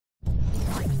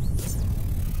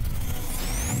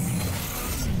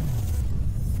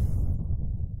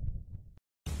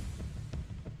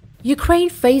Ukraine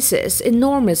faces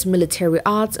enormous military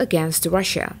odds against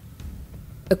Russia.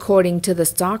 According to the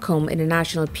Stockholm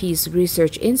International Peace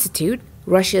Research Institute,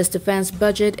 Russia's defense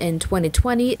budget in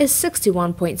 2020 is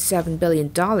 $61.7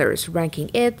 billion,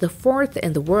 ranking it the fourth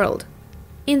in the world.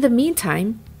 In the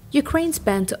meantime, Ukraine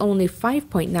spent only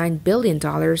 $5.9 billion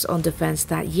on defense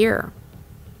that year.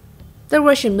 The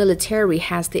Russian military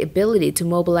has the ability to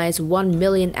mobilize 1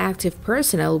 million active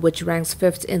personnel, which ranks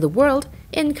fifth in the world,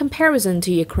 in comparison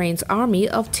to Ukraine's army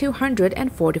of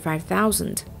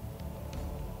 245,000.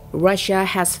 Russia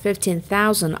has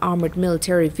 15,000 armored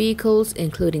military vehicles,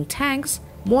 including tanks,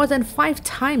 more than 5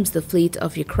 times the fleet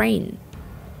of Ukraine.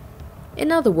 In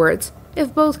other words,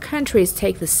 if both countries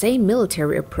take the same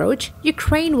military approach,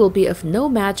 Ukraine will be of no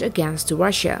match against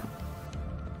Russia.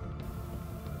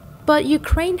 But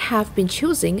Ukraine have been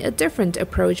choosing a different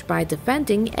approach by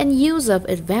defending and use of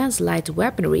advanced light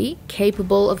weaponry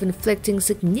capable of inflicting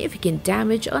significant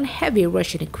damage on heavy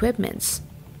Russian equipments.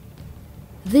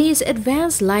 These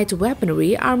advanced light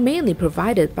weaponry are mainly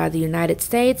provided by the United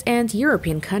States and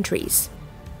European countries.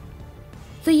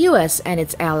 The US and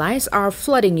its allies are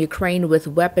flooding Ukraine with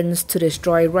weapons to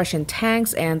destroy Russian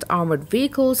tanks and armored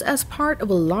vehicles as part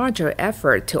of a larger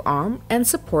effort to arm and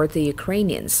support the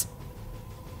Ukrainians.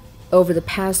 Over the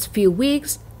past few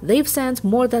weeks, they've sent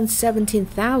more than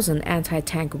 17,000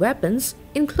 anti-tank weapons,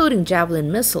 including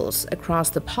Javelin missiles, across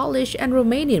the Polish and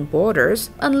Romanian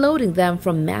borders, unloading them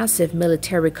from massive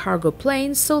military cargo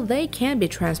planes so they can be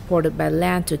transported by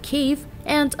land to Kyiv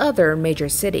and other major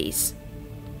cities.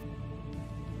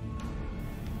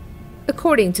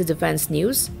 According to Defense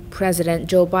News, President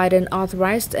Joe Biden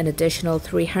authorized an additional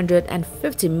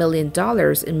 $350 million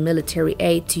in military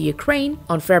aid to Ukraine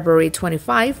on February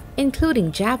 25,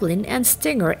 including Javelin and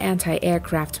Stinger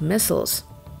anti-aircraft missiles.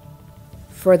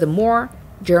 Furthermore,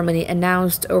 Germany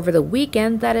announced over the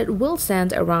weekend that it will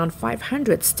send around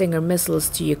 500 Stinger missiles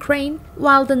to Ukraine,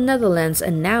 while the Netherlands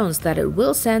announced that it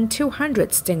will send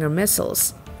 200 Stinger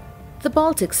missiles. The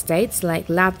Baltic states like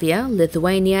Latvia,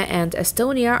 Lithuania, and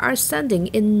Estonia are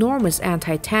sending enormous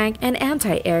anti-tank and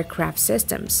anti-aircraft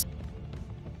systems.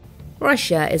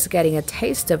 Russia is getting a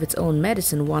taste of its own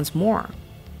medicine once more.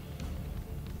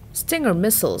 Stinger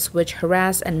missiles, which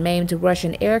harassed and maimed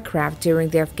Russian aircraft during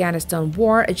the Afghanistan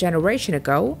war a generation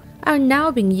ago, are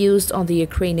now being used on the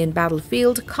Ukrainian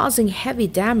battlefield, causing heavy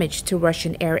damage to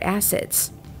Russian air assets.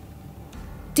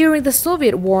 During the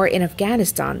Soviet war in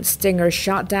Afghanistan, Stinger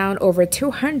shot down over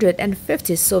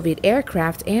 250 Soviet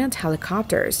aircraft and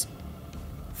helicopters.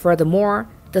 Furthermore,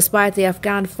 despite the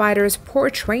Afghan fighters' poor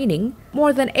training,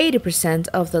 more than 80%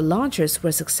 of the launches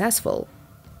were successful.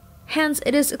 Hence,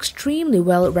 it is extremely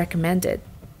well recommended.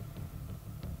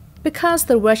 Because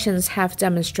the Russians have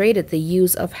demonstrated the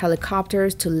use of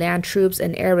helicopters to land troops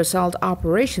in air assault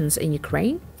operations in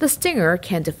Ukraine, the Stinger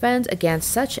can defend against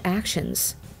such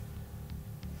actions.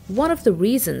 One of the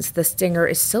reasons the Stinger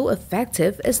is so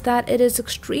effective is that it is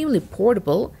extremely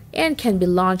portable and can be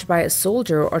launched by a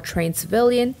soldier or trained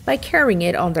civilian by carrying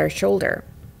it on their shoulder.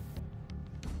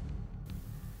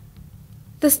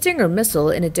 The Stinger missile,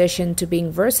 in addition to being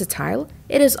versatile,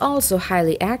 it is also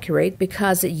highly accurate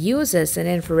because it uses an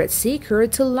infrared seeker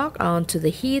to lock on to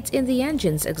the heat in the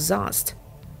engine's exhaust.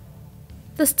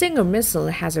 The Stinger missile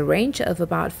has a range of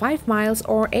about 5 miles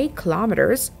or 8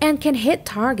 kilometers and can hit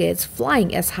targets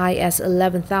flying as high as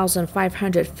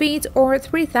 11,500 feet or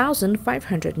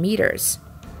 3,500 meters.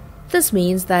 This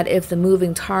means that if the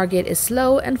moving target is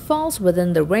slow and falls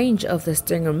within the range of the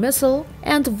Stinger missile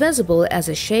and visible as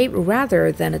a shape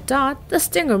rather than a dot, the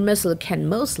Stinger missile can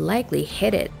most likely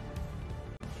hit it.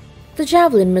 The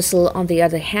Javelin missile, on the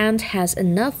other hand, has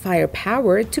enough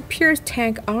firepower to pierce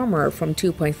tank armor from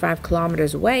 2.5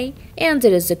 kilometers away, and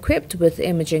it is equipped with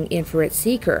imaging infrared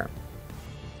seeker.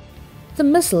 The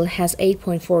missile has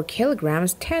 8.4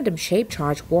 kilograms tandem-shaped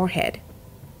charge warhead.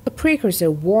 A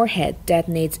precursor warhead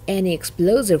detonates any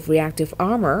explosive reactive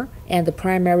armor, and the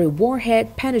primary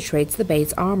warhead penetrates the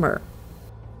base armor.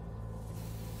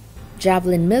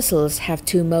 Javelin missiles have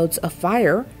 2 modes of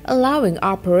fire, allowing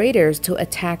operators to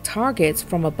attack targets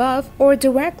from above or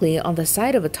directly on the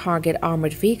side of a target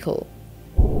armored vehicle.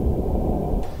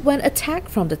 When attacked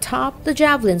from the top, the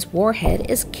Javelin's warhead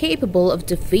is capable of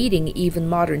defeating even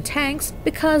modern tanks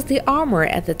because the armor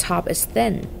at the top is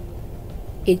thin.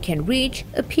 It can reach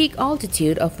a peak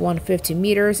altitude of 150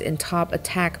 meters in top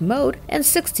attack mode and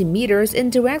 60 meters in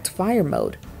direct fire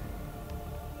mode.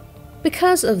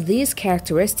 Because of these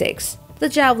characteristics, the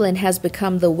Javelin has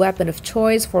become the weapon of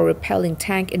choice for repelling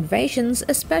tank invasions,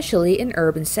 especially in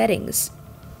urban settings.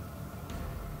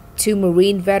 Two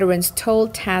Marine veterans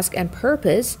told Task and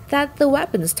Purpose that the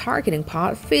weapon's targeting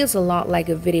pod feels a lot like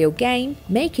a video game,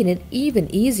 making it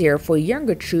even easier for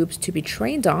younger troops to be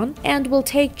trained on, and will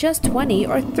take just 20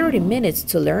 or 30 minutes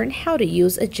to learn how to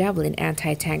use a Javelin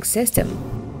anti-tank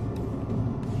system.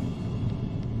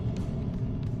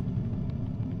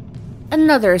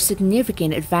 Another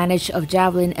significant advantage of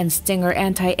Javelin and Stinger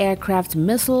anti-aircraft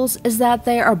missiles is that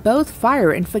they are both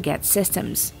fire-and-forget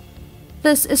systems.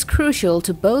 This is crucial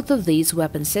to both of these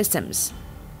weapon systems.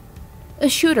 A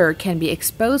shooter can be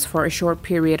exposed for a short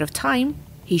period of time.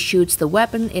 He shoots the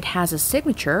weapon, it has a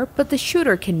signature, but the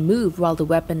shooter can move while the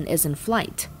weapon is in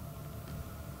flight.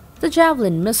 The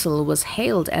Javelin missile was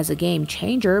hailed as a game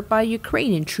changer by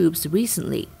Ukrainian troops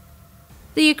recently.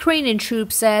 The Ukrainian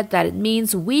troops said that it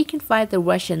means we can fight the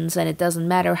Russians and it doesn't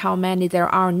matter how many there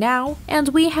are now, and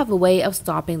we have a way of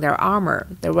stopping their armor.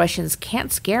 The Russians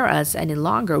can't scare us any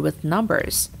longer with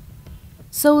numbers.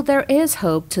 So there is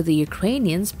hope to the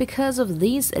Ukrainians because of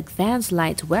these advanced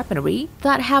light weaponry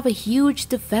that have a huge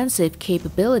defensive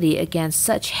capability against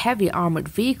such heavy armored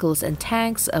vehicles and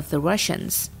tanks of the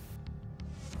Russians.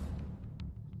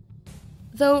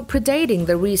 Though predating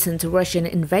the recent Russian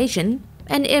invasion,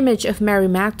 an image of Mary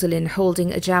Magdalene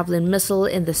holding a Javelin missile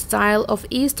in the style of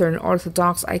Eastern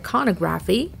Orthodox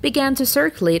iconography began to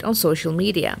circulate on social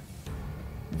media.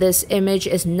 This image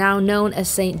is now known as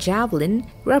Saint Javelin,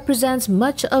 represents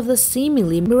much of the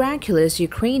seemingly miraculous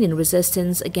Ukrainian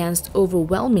resistance against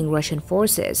overwhelming Russian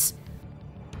forces.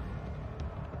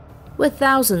 With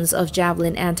thousands of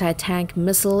Javelin anti-tank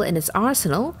missile in its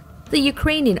arsenal, the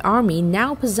Ukrainian army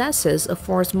now possesses a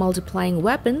force-multiplying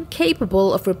weapon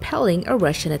capable of repelling a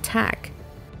Russian attack.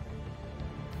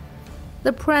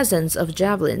 The presence of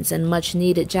javelins and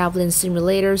much-needed javelin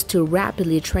simulators to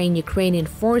rapidly train Ukrainian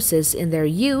forces in their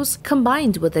use,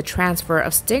 combined with the transfer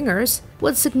of Stingers,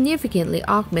 would significantly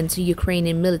augment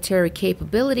Ukrainian military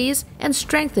capabilities and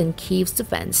strengthen Kyiv's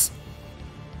defense.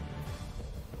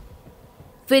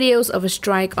 Videos of a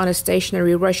strike on a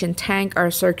stationary Russian tank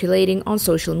are circulating on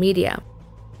social media.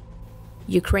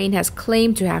 Ukraine has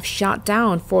claimed to have shot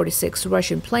down 46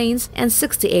 Russian planes and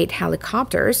 68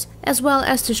 helicopters, as well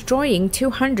as destroying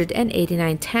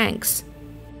 289 tanks.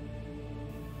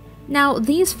 Now,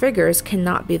 these figures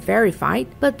cannot be verified,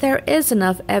 but there is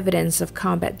enough evidence of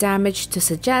combat damage to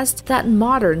suggest that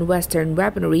modern Western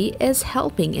weaponry is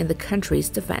helping in the country's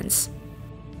defense.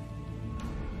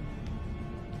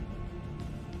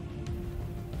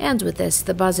 And with this,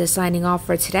 the Buzz is signing off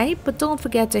for today, but don't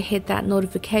forget to hit that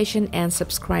notification and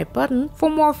subscribe button for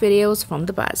more videos from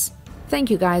the Buzz. Thank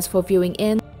you guys for viewing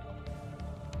in.